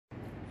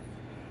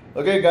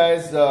Okay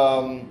guys,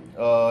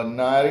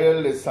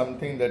 nariyal is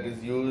something that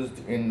is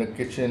used in the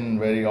kitchen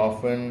very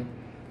often.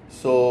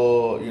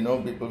 So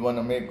people want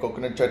to make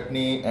coconut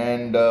chutney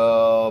and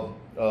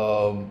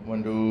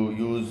want to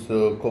use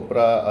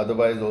copra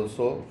otherwise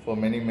also for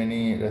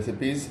many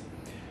recipes.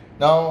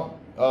 Now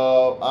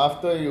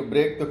after you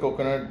break the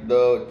coconut,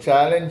 the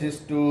challenge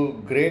is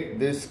to grate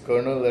this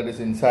kernel that is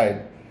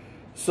inside.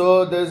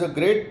 So there's a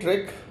great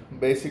trick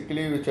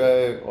basically which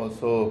I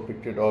also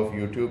picked it off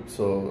YouTube,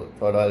 so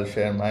thought I'll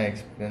share my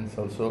experience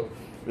also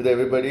with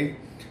everybody.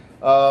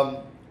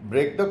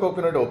 Break the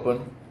coconut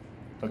open,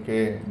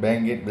 okay,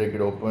 bang it, break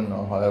it open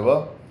or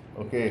however,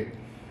 okay.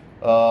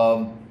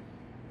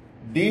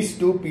 These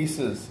two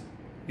pieces,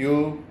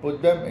 you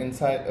put them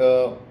inside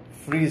a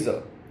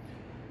freezer.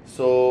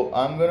 So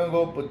I'm gonna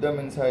go put them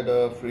inside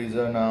a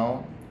freezer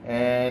now,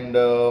 and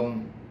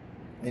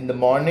in the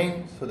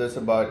morning, so that's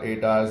about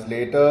 8 hours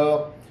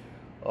later,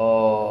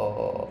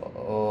 or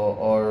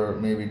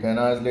maybe 10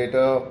 hours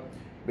later,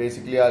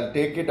 basically I'll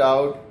take it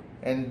out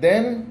and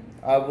then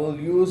I will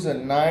use a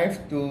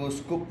knife to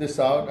scoop this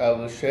out. I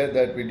will share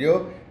that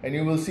video and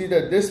you will see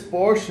that this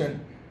portion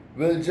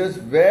will just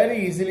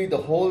very easily, the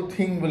whole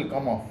thing will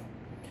come off,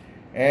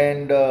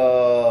 and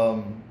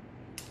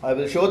I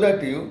will show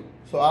that to you.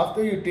 So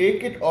after you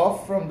take it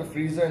off from the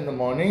freezer in the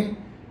morning,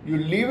 you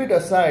leave it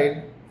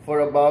aside for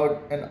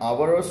about an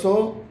hour or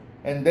so,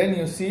 and then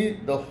you see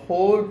the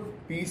whole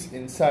piece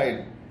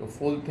inside, the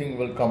full thing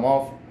will come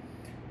off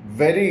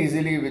very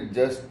easily with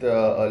just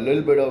a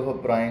little bit of a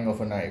prying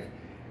of a knife.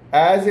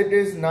 As it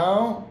is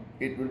now,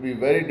 it will be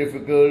very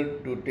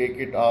difficult to take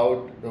it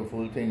out, the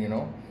full thing,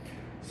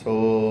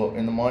 So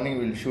in the morning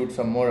we'll shoot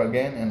some more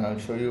again and I'll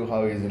show you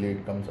how easily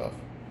it comes off.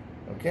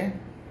 Okay.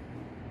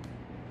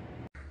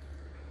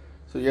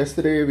 So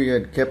yesterday we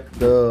had kept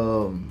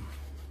the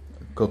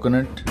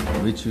coconut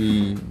which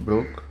we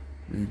broke.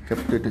 We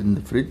kept it in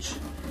the fridge,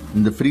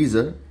 in the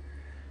freezer,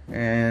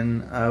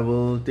 and I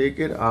will take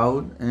it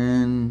out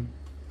and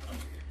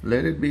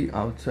let it be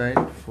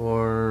outside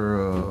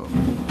for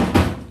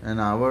an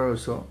hour or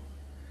so,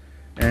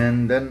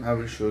 and then I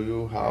will show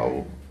you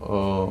how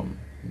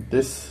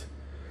this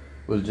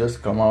will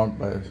just come out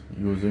by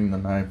using the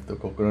knife. The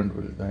coconut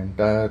will, the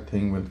entire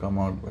thing will come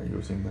out by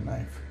using the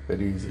knife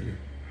very easily.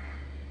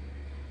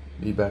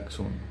 Be back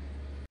soon.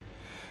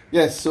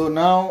 Yes, so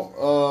now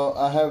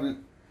I have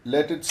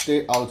let it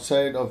stay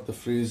outside of the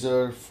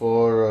freezer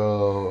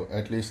for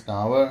at least an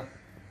hour,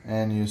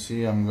 and you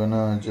see I'm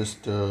gonna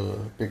just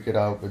pick it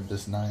out with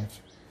this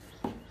knife.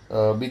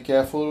 Be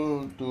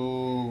careful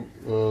to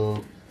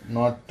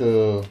not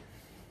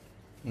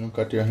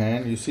cut your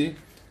hand. You see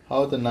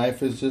how the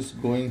knife is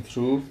just going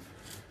through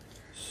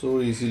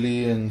so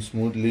easily and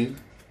smoothly,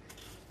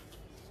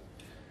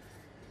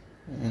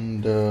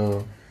 and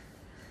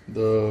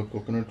the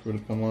coconut will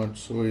come out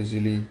so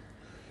easily,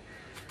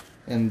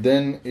 and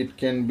then it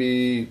can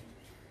be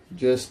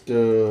just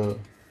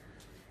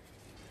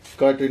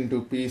cut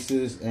into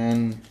pieces,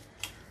 and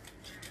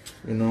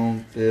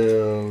you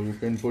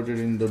can put it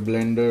in the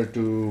blender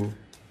to,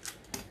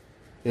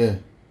 yeah,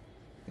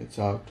 it's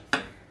out.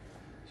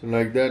 So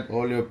like that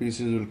all your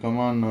pieces will come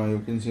on. Now you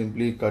can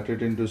simply cut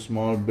it into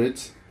small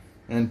bits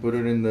and put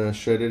it in the,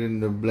 shred it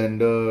in the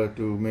blender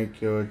to make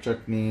your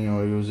chutney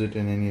or use it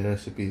in any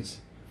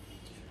recipes.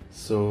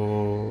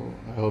 So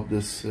I hope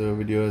this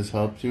video has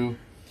helped you.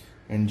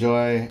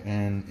 Enjoy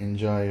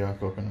your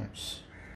coconuts.